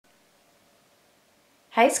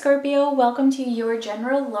Hi Scorpio, welcome to your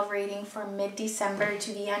general love reading for mid-December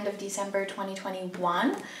to the end of December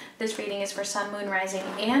 2021. This reading is for Sun, Moon, Rising,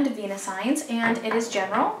 and Venus signs, and it is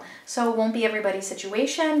general, so it won't be everybody's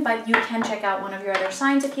situation, but you can check out one of your other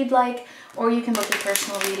signs if you'd like, or you can book a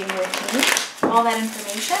personal reading with me. All that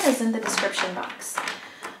information is in the description box.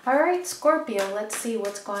 Alright Scorpio, let's see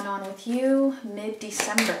what's going on with you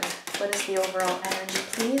mid-December. What is the overall energy,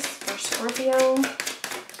 please, for Scorpio?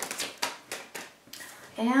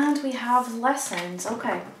 And we have lessons.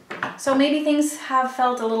 Okay, so maybe things have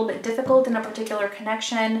felt a little bit difficult in a particular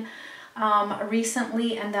connection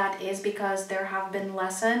recently, and that is because there have been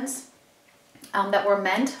lessons that were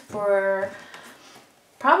meant for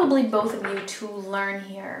probably both of you to learn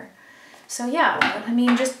here. So yeah, I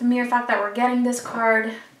mean, just the mere fact that we're getting this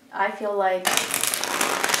card, I feel like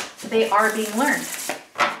they are being learned.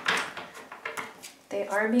 They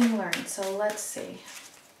are being learned. So let's see.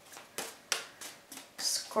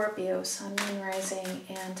 Scorpio, Sun, Moon, Rising,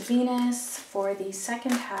 and Venus for the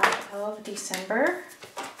second half of December.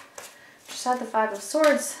 Just had the Five of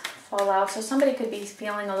Swords fall out, so somebody could be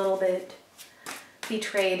feeling a little bit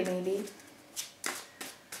betrayed, maybe.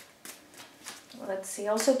 Let's see.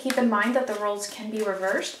 Also keep in mind that the roles can be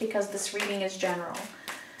reversed because this reading is general.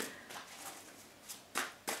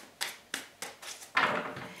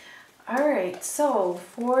 Alright, so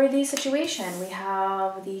for the situation, we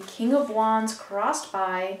have the King of Wands crossed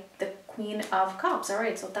by the Queen of Cups.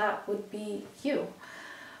 Alright, so that would be you.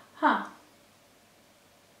 Huh.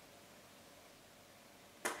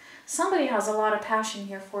 Somebody has a lot of passion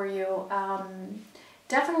here for you.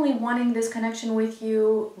 Definitely wanting this connection with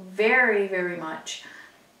you very, very much.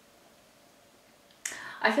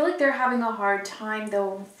 I feel like they're having a hard time,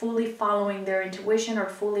 though, fully following their intuition or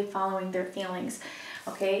fully following their feelings.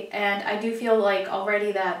 Okay, and I do feel like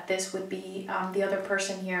already that this would be the other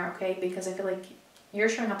person here, okay, because I feel like you're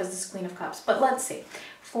showing up as this Queen of Cups. But let's see.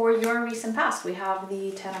 For your recent past, we have the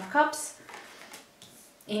Ten of Cups.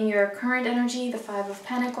 In your current energy, the Five of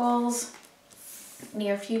Pentacles.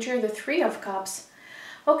 Near future, the Three of Cups.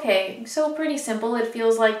 Okay, so pretty simple. It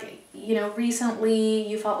feels like, you know, recently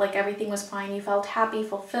you felt like everything was fine. You felt happy,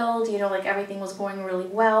 fulfilled, you know, like everything was going really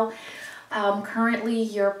well. Currently,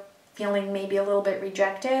 you're feeling maybe a little bit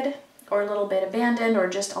rejected or a little bit abandoned or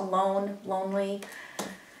just alone, lonely.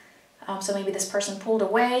 So maybe this person pulled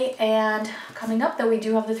away. And coming up though, we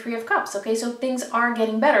do have the Three of Cups. Okay, so things are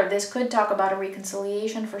getting better. This could talk about a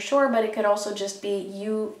reconciliation for sure, but it could also just be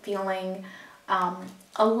you feeling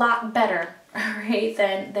a lot better, right,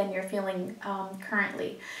 than you're feeling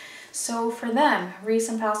currently. So for them,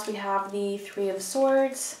 recent past, we have the Three of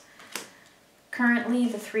Swords. Currently,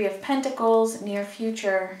 the Three of Pentacles. Near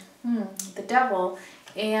future, the Devil,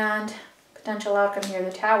 and potential outcome here,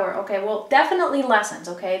 the Tower. Okay, well, definitely lessons,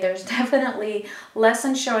 okay? There's definitely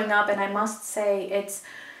lessons showing up, and I must say it's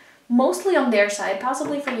mostly on their side,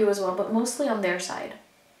 possibly for you as well, but mostly on their side.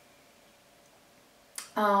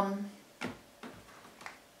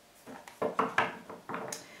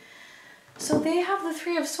 So they have the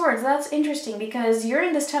Three of Swords. That's interesting because you're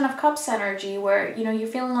in this Ten of Cups energy where, you know, you're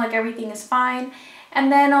feeling like everything is fine.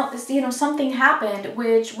 And then, you know, something happened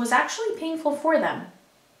which was actually painful for them.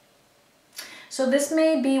 So this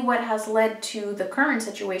may be what has led to the current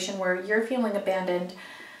situation where you're feeling abandoned.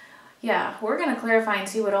 Yeah, we're going to clarify and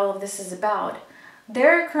see what all of this is about.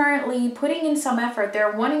 They're currently putting in some effort.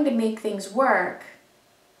 They're wanting to make things work.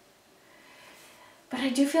 But I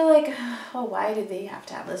do feel like, oh, why did they have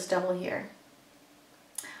to have this Devil here?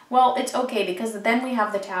 Well, it's okay because then we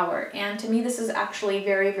have the Tower. And to me, this is actually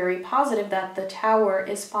very, very positive that the Tower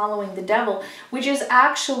is following the Devil, which is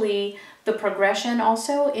actually the progression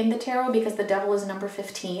also in the tarot because the Devil is number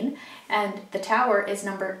 15 and the Tower is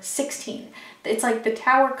number 16. It's like the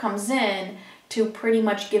Tower comes in to pretty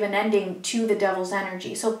much give an ending to the Devil's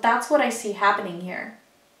energy. So that's what I see happening here.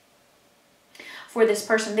 For this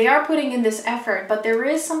person, they are putting in this effort, but there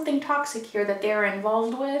is something toxic here that they're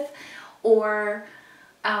involved with, or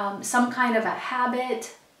some kind of a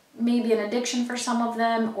habit, maybe an addiction for some of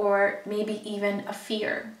them, or maybe even a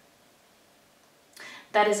fear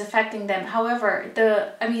that is affecting them. However,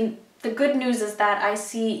 the good news is that I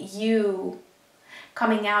see you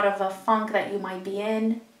coming out of a funk that you might be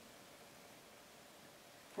in,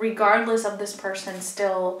 regardless of this person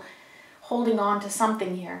still holding on to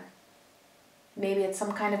something here. Maybe it's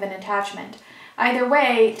some kind of an attachment. Either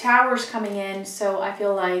way, Tower's coming in, so I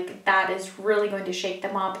feel like that is really going to shake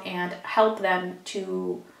them up and help them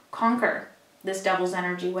to conquer this Devil's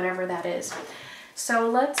energy, whatever that is. So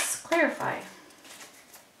let's clarify.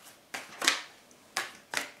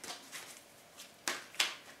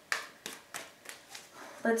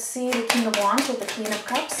 Let's see the King of Wands with the Queen of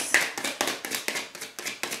Cups.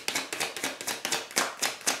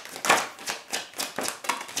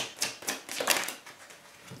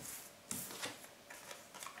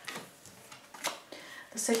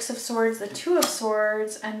 The Six of Swords, the Two of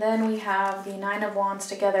Swords, and then we have the Nine of Wands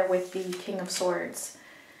together with the King of Swords.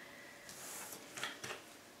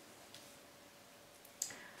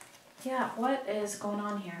 Yeah, what is going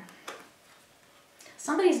on here?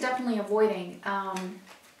 Somebody's definitely avoiding.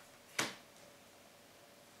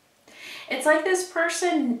 It's like this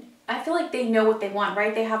person, I feel like they know what they want,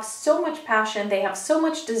 right? They have so much passion. They have so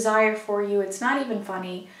much desire for you. It's not even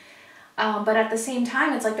funny. But at the same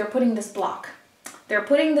time, it's like they're putting this block. They're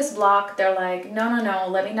putting this block. They're like, no, no, no,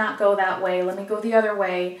 let me not go that way. Let me go the other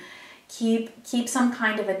way. Keep some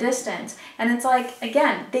kind of a distance. And it's like,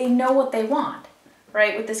 again, they know what they want,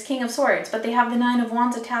 right? With this King of Swords, but they have the Nine of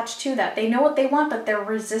Wands attached to that. They know what they want, but they're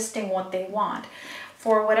resisting what they want.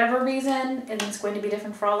 For whatever reason, and it's going to be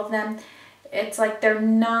different for all of them, it's like they're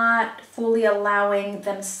not fully allowing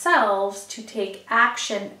themselves to take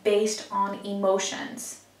action based on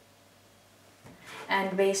emotions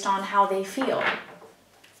and based on how they feel.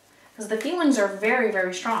 Because the feelings are very,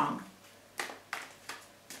 very strong.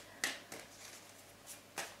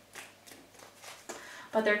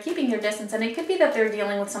 But they're keeping their distance, and it could be that they're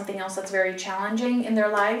dealing with something else that's very challenging in their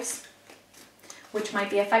lives, which might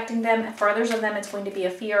be affecting them. For others of them, it's going to be a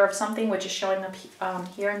fear of something, which is showing up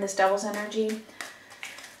here in this Devil's energy.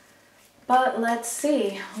 But let's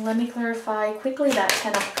see. Let me clarify quickly that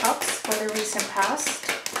Ten of Cups for the recent past.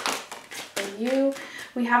 For you,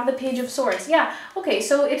 we have the Page of Swords. Yeah, okay,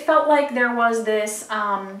 so it felt like there was this...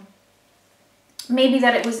 maybe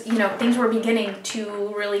that it was, you know, things were beginning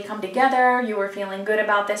to really come together. You were feeling good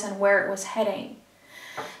about this and where it was heading.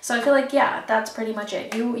 So I feel like, yeah, that's pretty much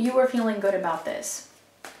it. You were feeling good about this.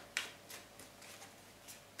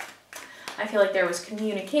 I feel like there was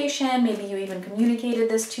communication. Maybe you even communicated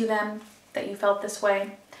this to them, that you felt this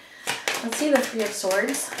way. Let's see the Three of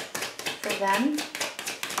Swords for them.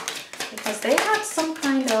 Because they had some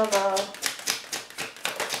kind of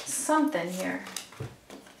something here.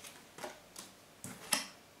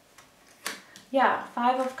 Yeah,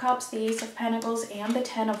 Five of Cups, the Ace of Pentacles, and the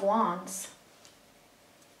Ten of Wands.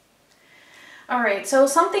 All right, so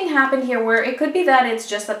something happened here where it could be that it's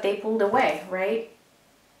just that they pulled away, right?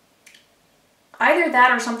 Either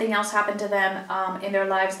that or something else happened to them in their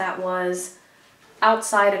lives that was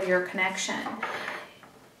outside of your connection.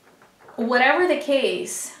 Whatever the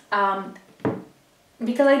case,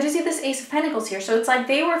 because I do see this Ace of Pentacles here, so it's like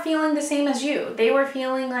they were feeling the same as you. They were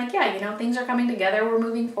feeling like, yeah, you know, things are coming together, we're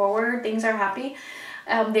moving forward, things are happy.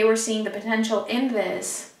 They were seeing the potential in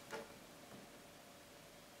this.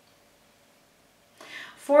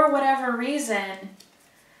 For whatever reason,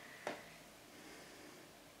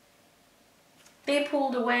 they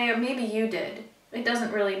pulled away, or maybe you did. It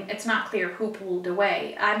doesn't really, it's not clear who pulled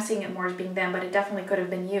away. I'm seeing it more as being them, but it definitely could have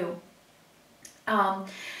been you.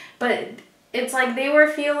 But it's like they were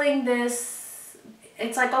feeling this,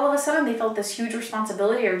 it's like all of a sudden they felt this huge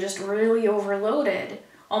responsibility or just really overloaded.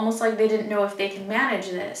 Almost like they didn't know if they can manage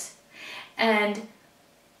this. And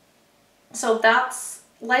so that's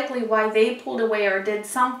likely why they pulled away or did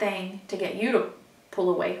something to get you to pull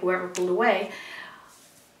away, whoever pulled away.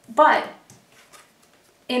 But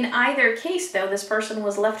in either case, though, this person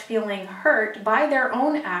was left feeling hurt by their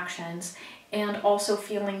own actions and also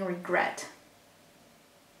feeling regret.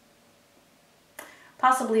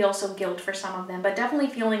 Possibly also guilt for some of them, but definitely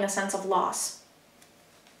feeling a sense of loss.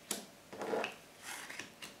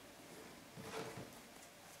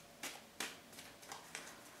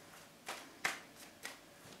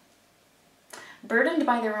 Burdened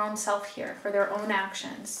by their own self here, for their own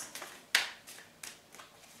actions.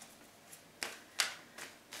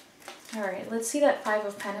 All right, let's see that Five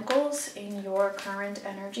of Pentacles in your current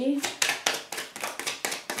energy.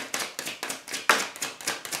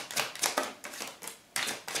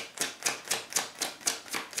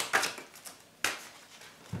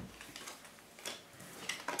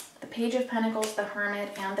 The Page of Pentacles, the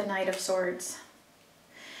Hermit, and the Knight of Swords.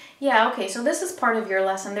 Yeah, okay, so this is part of your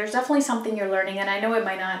lesson. There's definitely something you're learning, and I know it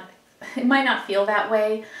might not feel that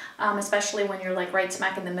way, especially when you're like right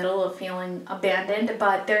smack in the middle of feeling abandoned,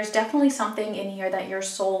 but there's definitely something in here that your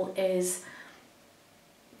soul is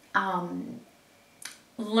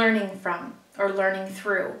learning from or learning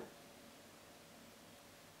through.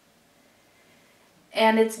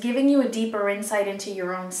 And it's giving you a deeper insight into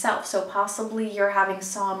your own self. So possibly you're having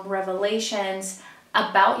some revelations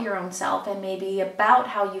about your own self and maybe about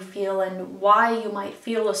how you feel and why you might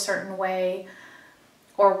feel a certain way,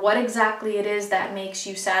 or what exactly it is that makes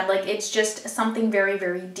you sad. Like, it's just something very,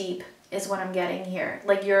 very deep is what I'm getting here.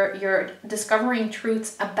 Like, you're discovering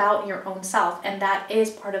truths about your own self, and that is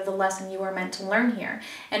part of the lesson you are meant to learn here.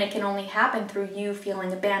 And it can only happen through you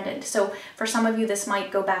feeling abandoned. So for some of you, this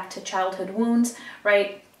might go back to childhood wounds,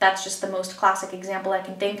 right? That's just the most classic example I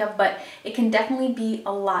can think of, but it can definitely be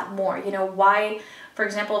a lot more. You know, why, for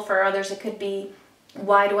example, for others, it could be,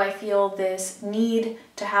 why do I feel this need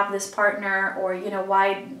to have this partner? Or, you know,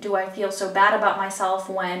 why do I feel so bad about myself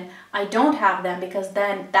when I don't have them? Because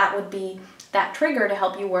then that would be that trigger to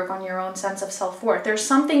help you work on your own sense of self-worth. There's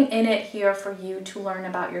something in it here for you to learn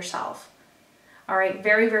about yourself. All right,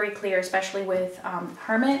 very, very clear, especially with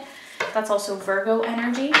Hermit. That's also Virgo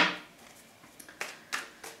energy.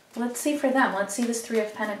 Let's see for them. Let's see this Three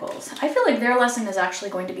of Pentacles. I feel like their lesson is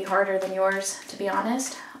actually going to be harder than yours, to be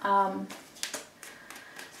honest.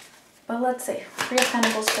 But let's see. Three of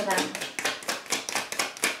Pentacles for them.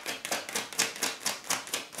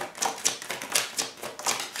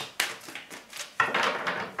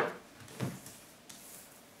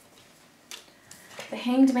 The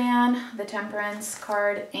Hanged Man, the Temperance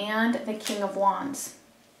card, and the King of Wands.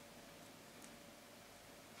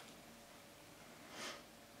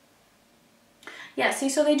 Yeah, see,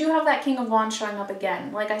 so they do have that King of Wands showing up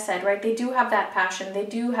again. Like I said, right? They do have that passion. They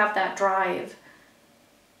do have that drive.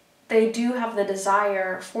 They do have the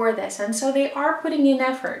desire for this. And so they are putting in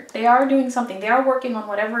effort. They are doing something. They are working on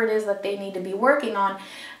whatever it is that they need to be working on.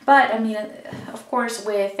 But, I mean, of course,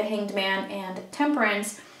 with the Hanged Man and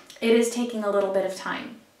Temperance, it is taking a little bit of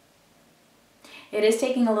time. It is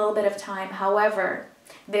taking a little bit of time. However,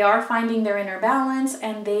 they are finding their inner balance,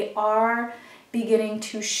 and they are beginning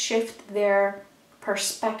to shift their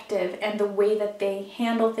perspective and the way that they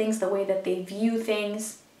handle things, the way that they view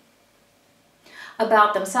things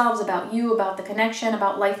about themselves, about you, about the connection,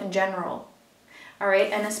 about life in general. All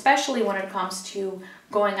right, and especially when it comes to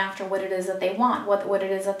going after what it is that they want, what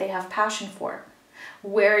it is that they have passion for,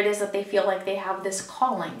 where it is that they feel like they have this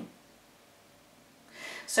calling.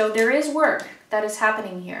 So there is work that is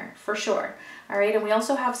happening here, for sure. All right, and we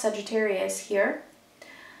also have Sagittarius here.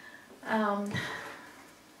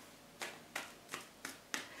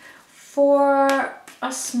 For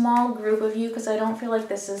a small group of you, because I don't feel like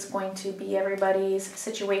this is going to be everybody's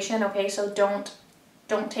situation, okay? So don't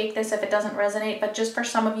take this if it doesn't resonate, but just for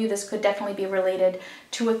some of you, this could definitely be related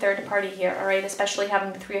to a third party here, all right? Especially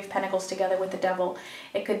having the Three of Pentacles together with the Devil.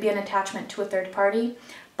 It could be an attachment to a third party,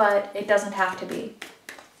 but it doesn't have to be.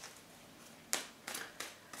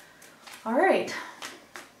 All right.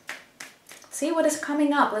 Let's see what is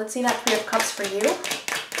coming up. Let's see that Three of Cups for you.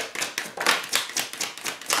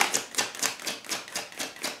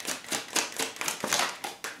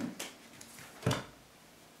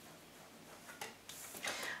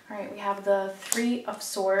 We have the Three of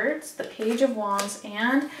Swords, the Page of Wands,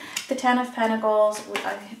 and the Ten of Pentacles.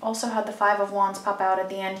 I also had the Five of Wands pop out at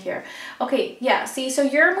the end here. Okay, yeah, see, so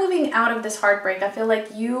you're moving out of this heartbreak. I feel like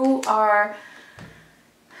there's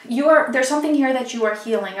something here that you are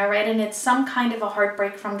healing, all right? And it's some kind of a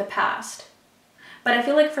heartbreak from the past. But I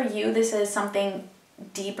feel like for you, this is something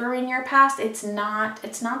deeper in your past. It's not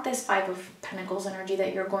this Five of Pentacles energy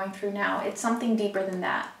that you're going through now. It's something deeper than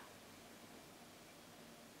that.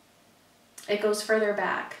 It goes further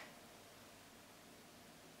back.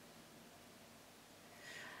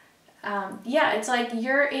 Yeah, it's like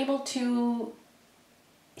you're able to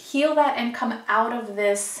heal that and come out of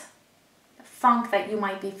this funk that you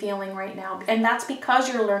might be feeling right now. And that's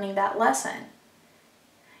because you're learning that lesson.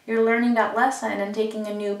 You're learning that lesson and taking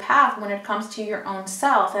a new path when it comes to your own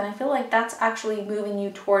self. And I feel like that's actually moving you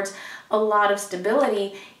towards a lot of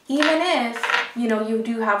stability, even if, you know, you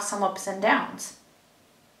do have some ups and downs.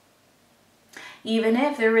 Even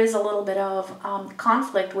if there is a little bit of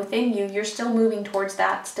conflict within you, you're still moving towards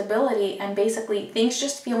that stability and basically things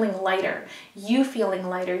just feeling lighter. You feeling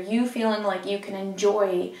lighter. You feeling like you can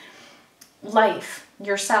enjoy life,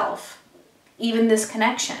 yourself, even this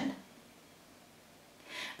connection.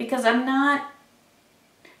 Because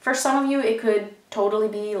for some of you, it could totally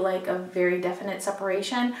be like a very definite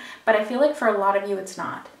separation, but I feel like for a lot of you, it's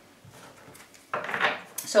not.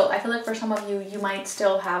 So I feel like for some of you, you might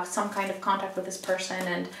still have some kind of contact with this person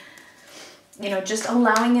and, you know, just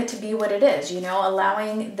allowing it to be what it is, you know,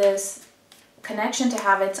 allowing this connection to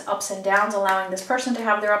have its ups and downs, allowing this person to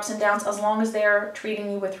have their ups and downs as long as they're treating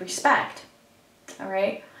you with respect, all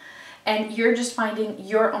right? And you're just finding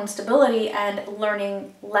your own stability and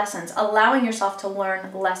learning lessons, allowing yourself to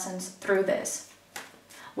learn lessons through this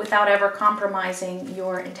without ever compromising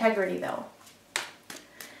your integrity though.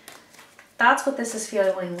 That's what this is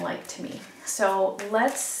feeling like to me. So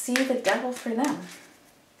let's see the Devil for them.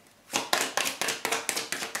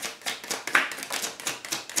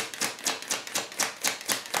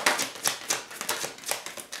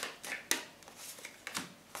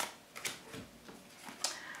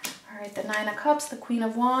 Nine of Cups, the Queen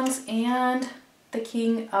of Wands, and the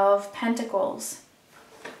King of Pentacles.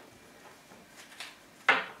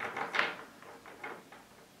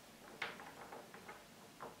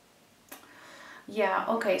 Yeah,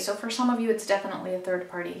 okay, so for some of you, it's definitely a third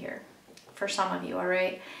party here. For some of you, all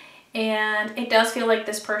right? And it does feel like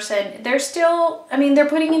this person, they're still, I mean, they're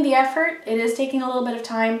putting in the effort. It is taking a little bit of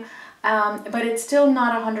time, but it's still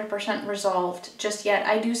not 100% resolved just yet.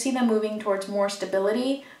 I do see them moving towards more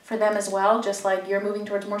stability for them as well, just like you're moving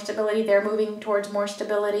towards more stability, they're moving towards more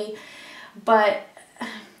stability. But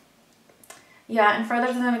yeah, and for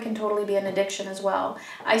others of them, it can totally be an addiction as well.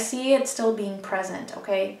 I see it still being present,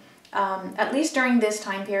 okay? At least during this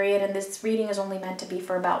time period, and this reading is only meant to be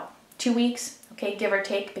for about 2 weeks, okay, give or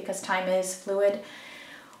take, because time is fluid.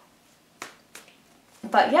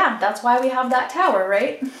 But yeah, that's why we have that Tower,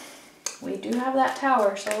 right? We do have that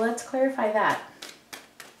Tower, so let's clarify that.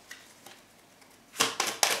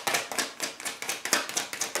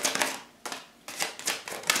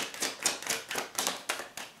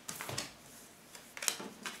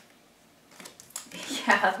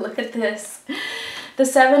 Yeah, look at this. The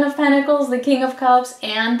Seven of Pentacles, the King of Cups,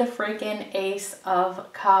 and the freaking Ace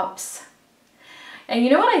of Cups. And you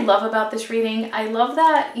know what I love about this reading? I love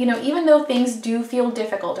that, you know, even though things do feel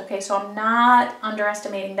difficult, okay, so I'm not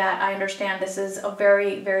underestimating that. I understand this is a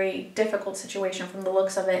very, very difficult situation from the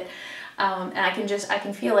looks of it. And I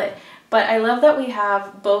can feel it. But I love that we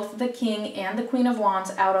have both the King and the Queen of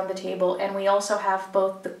Wands out on the table. And we also have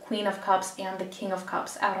both the Queen of Cups and the King of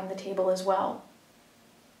Cups out on the table as well.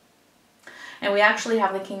 And we actually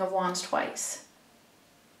have the King of Wands twice.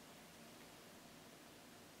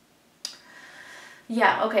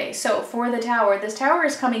 Yeah, okay, so for the Tower, this Tower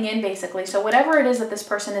is coming in basically. So whatever it is that this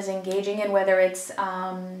person is engaging in, whether it's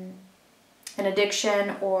an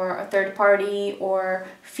addiction or a third party or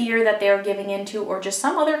fear that they're giving into or just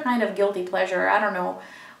some other kind of guilty pleasure, I don't know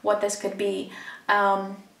what this could be.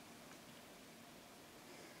 That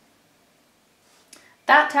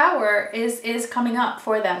Tower is coming up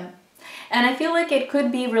for them. And I feel like it could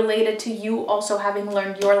be related to you also having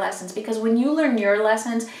learned your lessons, because when you learn your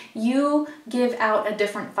lessons, you give out a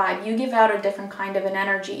different vibe. You give out a different kind of an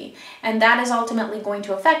energy. And that is ultimately going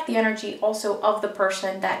to affect the energy also of the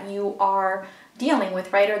person that you are dealing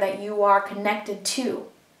with, right? Or that you are connected to.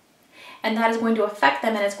 And that is going to affect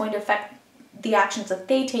them, and it's going to affect the actions that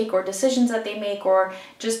they take or decisions that they make or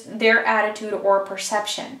just their attitude or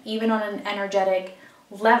perception, even on an energetic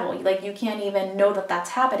level. Like you can't even know that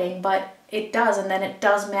that's happening, but it does, and then it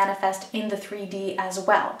does manifest in the 3D as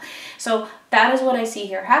well. So that is what I see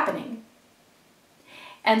here happening.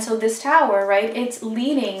 And so this Tower, right, it's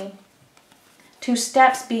leading to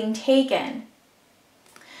steps being taken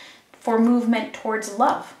for movement towards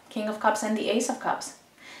love. King of Cups and the Ace of Cups.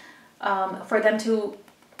 For them to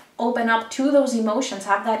open up to those emotions,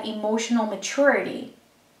 have that emotional maturity,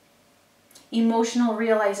 emotional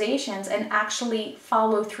realizations, and actually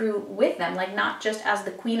follow through with them. Like not just as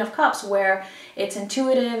the Queen of Cups where it's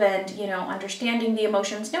intuitive and, you know, understanding the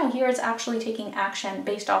emotions. No, here it's actually taking action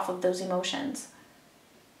based off of those emotions.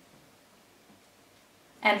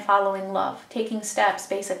 And following love, taking steps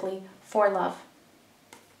basically for love.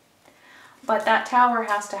 But that Tower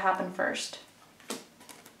has to happen first.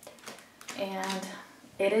 And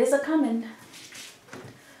it is a coming.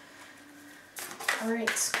 All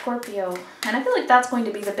right, Scorpio. And I feel like that's going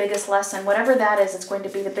to be the biggest lesson. Whatever that is, it's going to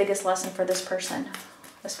be the biggest lesson for this person,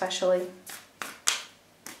 especially.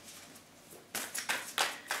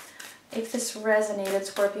 If this resonated,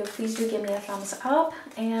 Scorpio, please do give me a thumbs up.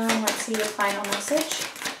 And let's see your final message.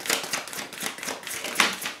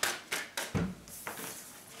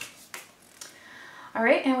 All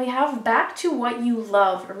right, and we have back to what you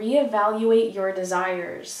love. Reevaluate your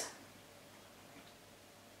desires.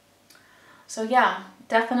 So yeah,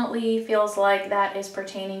 definitely feels like that is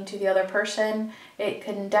pertaining to the other person. It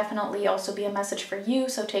can definitely also be a message for you,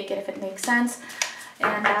 so take it if it makes sense.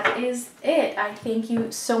 And that is it. I thank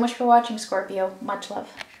you so much for watching, Scorpio. Much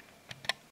love.